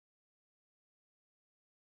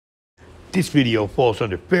This video falls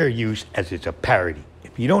under fair use as it's a parody.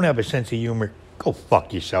 If you don't have a sense of humor, go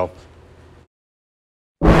fuck yourself.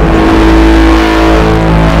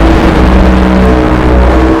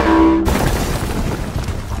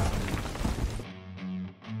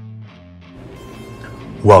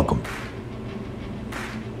 Welcome.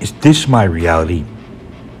 Is this my reality?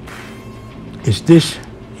 Is this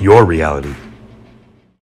your reality?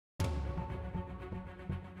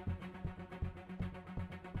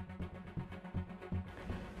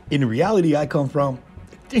 In the reality I come from,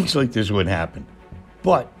 things like this wouldn't happen.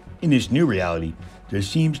 But in this new reality, there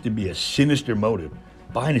seems to be a sinister motive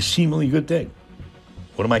behind a seemingly good thing.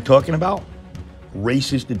 What am I talking about?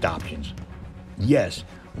 Racist adoptions. Yes,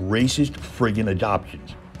 racist friggin'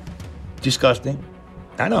 adoptions. Disgusting,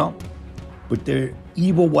 I know, but they're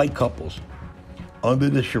evil white couples under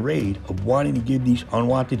the charade of wanting to give these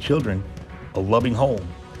unwanted children a loving home,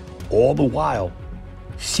 all the while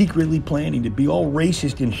secretly planning to be all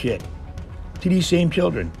racist and shit to these same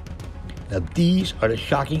children. Now, these are the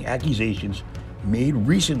shocking accusations made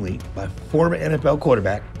recently by former NFL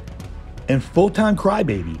quarterback and full-time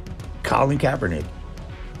crybaby Colin Kaepernick.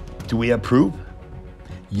 Do we have proof?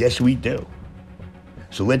 Yes, we do.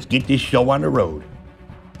 So let's get this show on the road.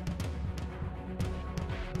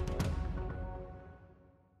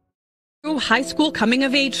 High school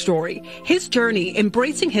coming-of-age story, his journey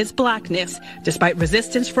embracing his blackness despite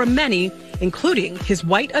resistance from many, including his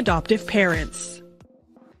white adoptive parents.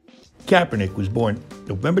 Kaepernick was born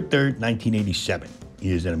November 3rd, 1987.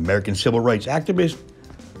 He is an American civil rights activist,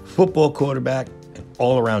 football quarterback, and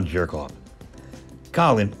all-around jerk-off.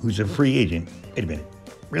 Colin, who's a free agent, wait a minute,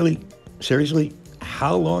 really? Seriously?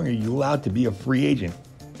 How long are you allowed to be a free agent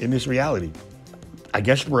in this reality? I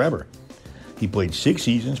guess forever. He played 6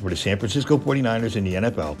 seasons for the San Francisco 49ers in the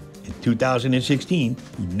NFL. In 2016,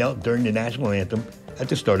 he knelt during the national anthem at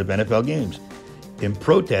the start of NFL games in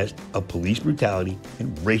protest of police brutality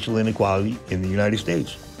and racial inequality in the United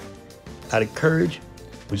States. Now, the courage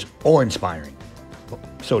was awe-inspiring. Well,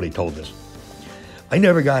 so they told us. I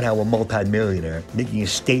never got how a multimillionaire making a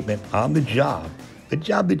statement on the job, a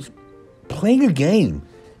job that's playing a game,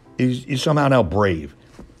 is somehow now brave.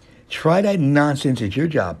 Try that nonsense at your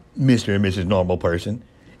job, Mr. and Mrs. Normal Person,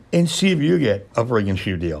 and see if you get a friggin'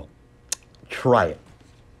 shoe deal. Try it.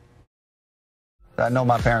 I know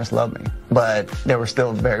my parents love me, but there were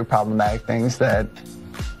still very problematic things that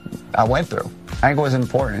I went through. I think it was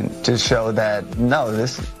important to show that, no,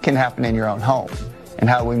 this can happen in your own home, and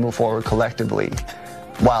how we move forward collectively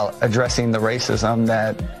while addressing the racism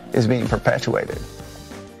that is being perpetuated.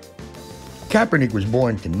 Kaepernick was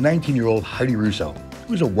born to 19-year-old Heidi Russo,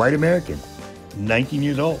 who was a white American, 19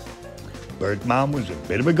 years old. Birth mom was a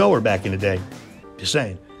bit of a goer back in the day. Just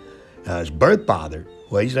saying. His birth father,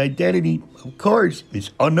 well, his identity, of course, is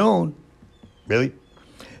unknown. Really?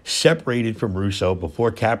 Separated from Russo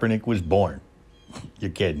before Kaepernick was born.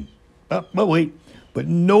 You're kidding. Oh, but wait. But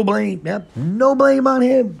no blame. Yep, no blame on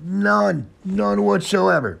him. None. None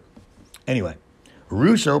whatsoever. Anyway,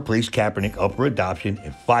 Russo placed Kaepernick up for adoption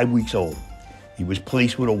at 5 weeks old. He was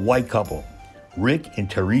placed with a white couple, Rick and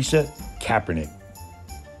Teresa Kaepernick.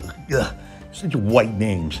 Ugh, such white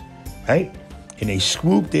names, right? And they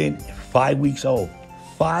swooped in at 5 weeks old.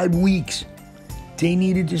 5 weeks. They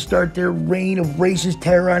needed to start their reign of racist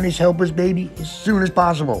terror on this helpless baby as soon as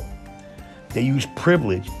possible. They used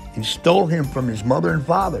privilege and stole him from his mother and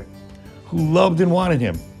father, who loved and wanted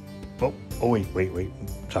him. Oh wait.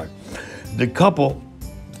 Sorry. The couple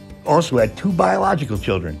also had 2 biological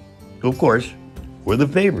children, who, of course, were the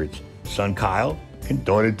favorites, son Kyle and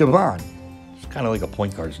daughter Devon. It's kind of like a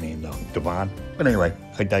point guard's name, though, Devon. But anyway,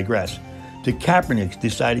 I digress. The Kaepernicks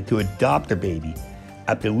decided to adopt the baby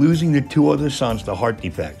after losing their 2 other sons to heart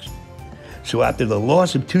defects. So after the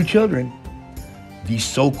loss of 2 children, these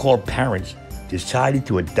so-called parents decided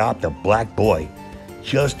to adopt a black boy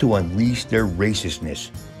just to unleash their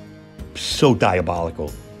racistness. So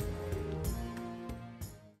diabolical.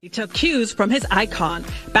 He took cues from his icon,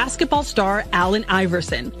 basketball star Allen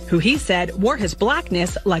Iverson, who he said wore his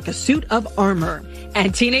blackness like a suit of armor.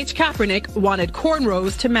 And teenage Kaepernick wanted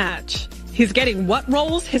cornrows to match. He's getting what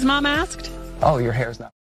roles, his mom asked? Oh, your hair's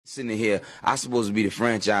not. Sitting here, I'm supposed to be the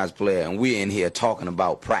franchise player, and we're in here talking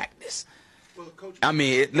about practice. I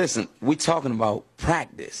mean, listen, we're talking about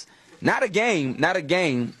practice. Not a game.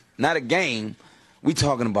 We're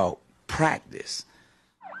talking about practice.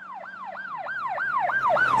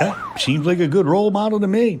 That seems like a good role model to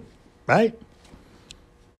me, right?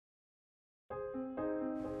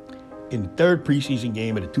 In the 3rd preseason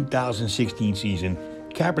game of the 2016 season,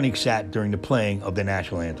 Kaepernick sat during the playing of the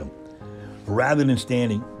national anthem. rather than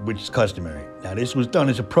standing, which is customary. Now, this was done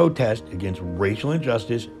as a protest against racial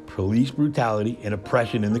injustice, police brutality, and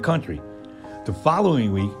oppression in the country. The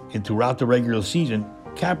following week, and throughout the regular season,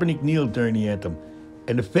 Kaepernick kneeled during the anthem,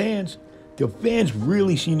 and the fans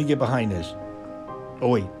really seemed to get behind this. Oh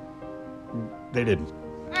wait, they didn't.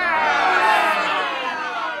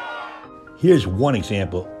 Here's one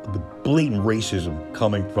example of the blatant racism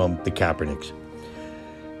coming from the Kaepernicks.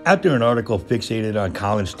 After an article fixated on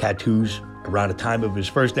Colin's tattoos around the time of his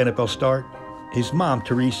first NFL start, his mom,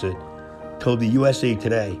 Teresa, told the USA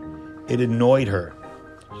Today it annoyed her.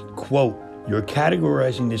 Quote, "You're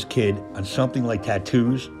categorizing this kid on something like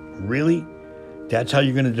tattoos? Really? That's how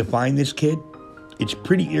you're going to define this kid? It's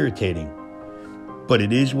pretty irritating. But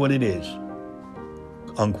it is what it is."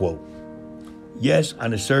 Unquote. Yes, on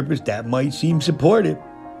the surface, that might seem supportive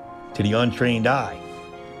to the untrained eye.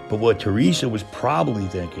 But what Teresa was probably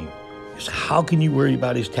thinking is, how can you worry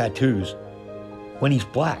about his tattoos when he's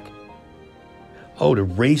black? Oh, the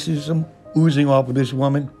racism oozing off of this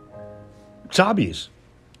woman? It's obvious.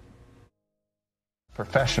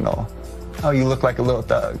 Professional. Oh, you look like a little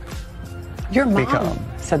thug. Your mom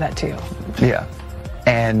said that too. Yeah.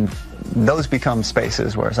 And those become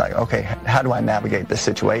spaces where it's like, okay, how do I navigate this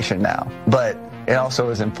situation now? But it also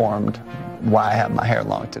is informed why I have my hair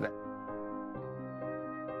long today.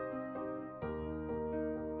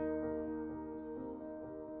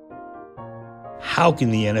 How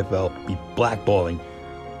can the NFL be blackballing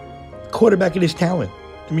a quarterback of his talent?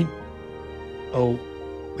 I mean, oh,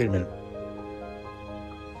 wait a minute.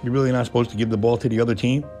 You're really not supposed to give the ball to the other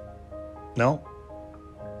team? No?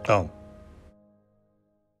 Oh.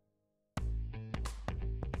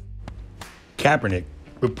 Kaepernick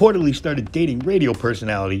reportedly started dating radio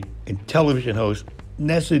personality and television host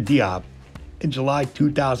Nessa Diop in July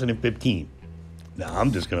 2015. Now,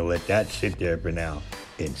 I'm just going to let that sit there for now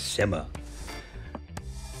and simmer.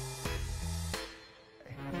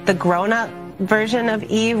 The grown-up version of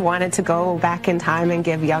Eve wanted to go back in time and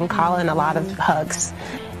give young Colin a lot of hugs.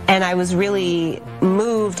 And I was really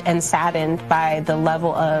moved and saddened by the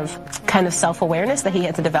level of kind of self-awareness that he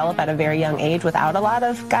had to develop at a very young age without a lot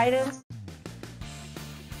of guidance.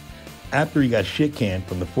 After he got shit-canned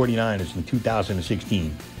from the 49ers in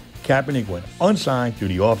 2016, Kaepernick went unsigned through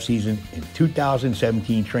the offseason in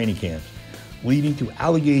 2017 training camps, leading to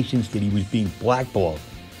allegations that he was being blackballed.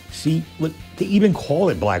 See, look, they even call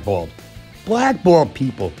it blackballed. Blackballed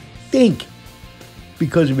people think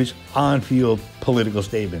because of his on-field political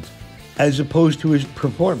statements, as opposed to his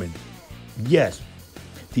performance. Yes,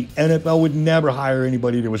 the NFL would never hire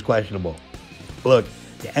anybody that was questionable. Look,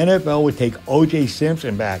 the NFL would take O.J.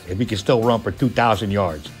 Simpson back if he could still run for 2,000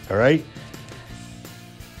 yards, all right?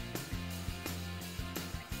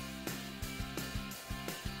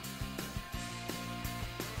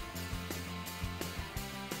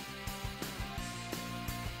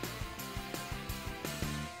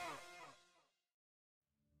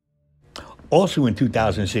 Also in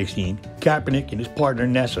 2016, Kaepernick and his partner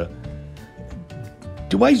Nessa.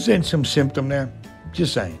 Do I sense some symptom there?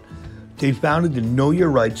 Just saying. They founded the Know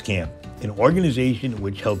Your Rights Camp, an organization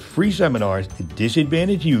which held free seminars to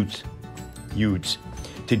disadvantaged youths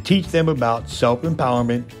to teach them about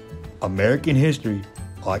self-empowerment, American history,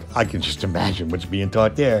 like I can just imagine what's being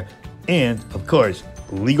taught there, and, of course,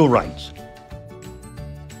 legal rights.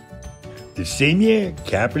 The same year,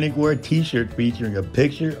 Kaepernick wore a t-shirt featuring a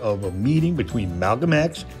picture of a meeting between Malcolm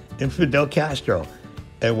X and Fidel Castro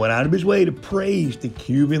and went out of his way to praise the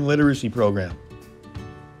Cuban literacy program.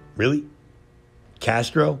 Really?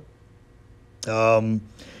 Castro?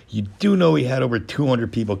 You do know he had over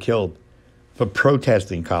 200 people killed for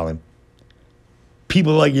protesting, Colin.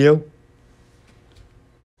 People like you?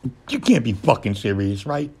 You can't be fucking serious,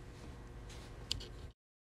 right?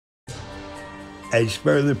 As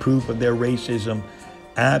further proof of their racism,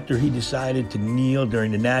 after he decided to kneel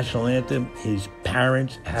during the national anthem, his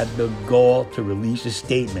parents had the gall to release a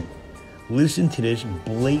statement. Listen to this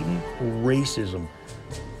blatant racism.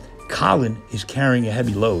 Colin is carrying a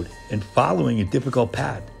heavy load and following a difficult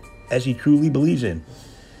path, as he truly believes in.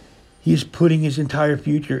 He is putting his entire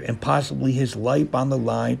future and possibly his life on the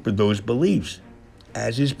line for those beliefs.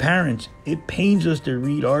 As his parents, it pains us to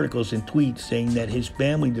read articles and tweets saying that his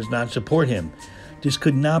family does not support him. This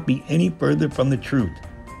could not be any further from the truth.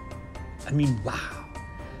 I mean, wow.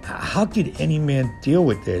 How could any man deal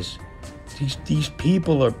with this? These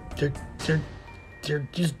people are, they're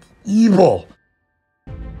just evil.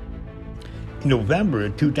 In November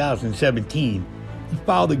of 2017, he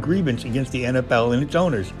filed a grievance against the NFL and its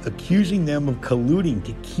owners, accusing them of colluding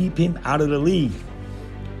to keep him out of the league.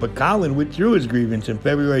 But Colin withdrew his grievance in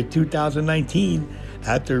February 2019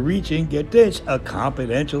 after reaching, get this, a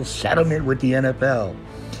confidential settlement with the NFL.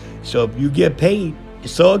 So if you get paid,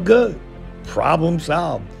 it's all good. Problem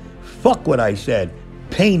solved. Fuck what I said.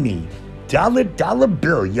 Pay me. Dollar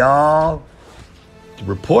bill, y'all. The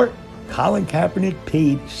report, Colin Kaepernick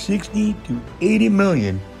paid $60 to $80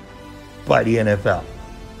 million by the NFL.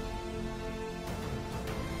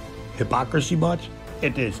 Hypocrisy much?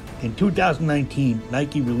 Get this. In 2019,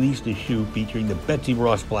 Nike released a shoe featuring the Betsy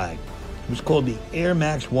Ross flag. It was called the Air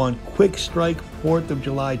Max 1 Quick Strike 4th of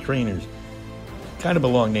July Trainers. Kind of a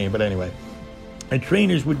long name, but anyway. And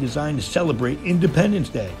trainers were designed to celebrate Independence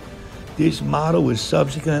Day. This model was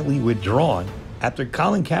subsequently withdrawn after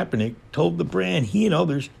Colin Kaepernick told the brand he and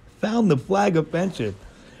others found the flag offensive.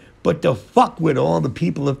 But to fuck with all the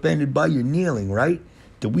people offended by your kneeling, right?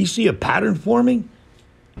 Do we see a pattern forming?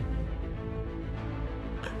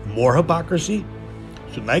 More hypocrisy?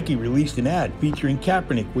 So Nike released an ad featuring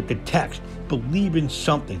Kaepernick with the text, "Believe in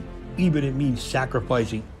something, even if it means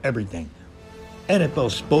sacrificing everything." NFL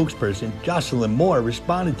spokesperson Jocelyn Moore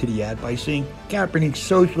responded to the ad by saying Kaepernick's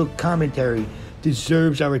social commentary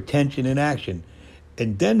deserves our attention and action.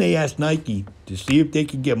 And then they asked Nike to see if they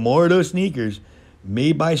could get more of those sneakers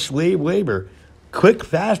made by slave labor, quick,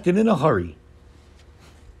 fast, and in a hurry.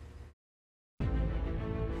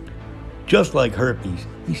 Just like herpes,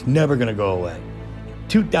 he's never going to go away.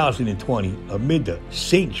 2020, amid the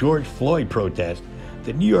St. George Floyd protest,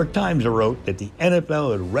 the New York Times wrote that the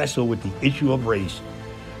NFL had wrestled with the issue of race,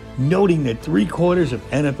 noting that 3/4 of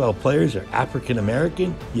NFL players are African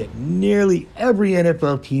American, yet nearly every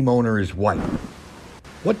NFL team owner is white.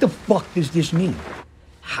 What the fuck does this mean?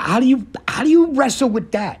 How do you wrestle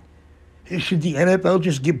with that? Should the NFL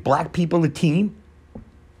just give black people a team?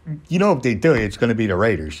 You know, if they do, it's going to be the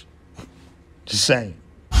Raiders. Just saying.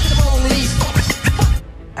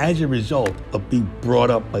 As a result of being brought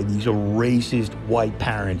up by these racist white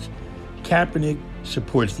parents, Kaepernick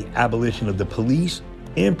supports the abolition of the police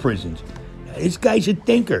and prisons. Now, this guy's a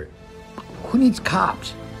thinker. Who needs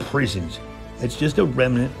cops? Prisons. It's just a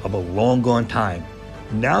remnant of a long gone time.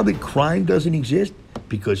 Now that crime doesn't exist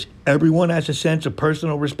because everyone has a sense of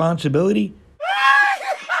personal responsibility.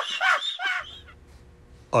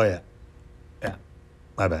 Oh yeah,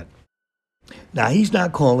 my bad. Now he's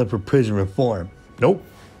not calling for prison reform. Nope.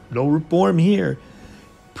 No reform here.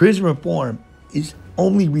 Prison reform is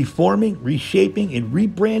only reforming, reshaping, and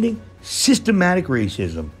rebranding systematic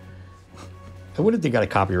racism. I wonder if they got a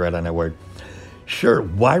copyright on that word. Sure,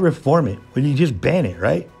 why reform it when you just ban it,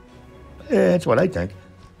 right? That's what I think.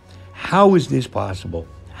 How is this possible?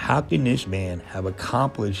 How can this man have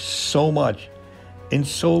accomplished so much in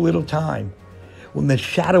so little time when the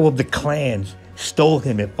shadow of the clans stole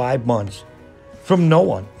him at 5 months from no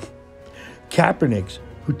one? Kaepernick's,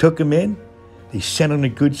 who took him in, they sent him to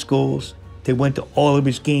good schools. They went to all of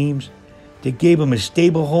his games. They gave him a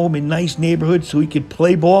stable home in nice neighborhoods so he could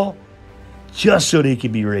play ball, just so they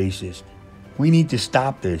could be racist. We need to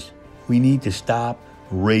stop this. We need to stop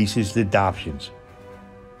racist adoptions.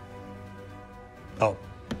 Oh,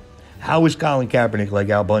 how is Colin Kaepernick like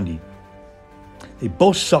Al Bundy? They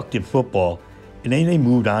both sucked at football, and then they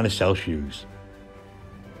moved on to sell shoes.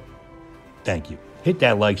 Thank you. Hit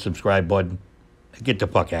that like, subscribe button, and get the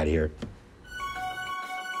fuck out of here.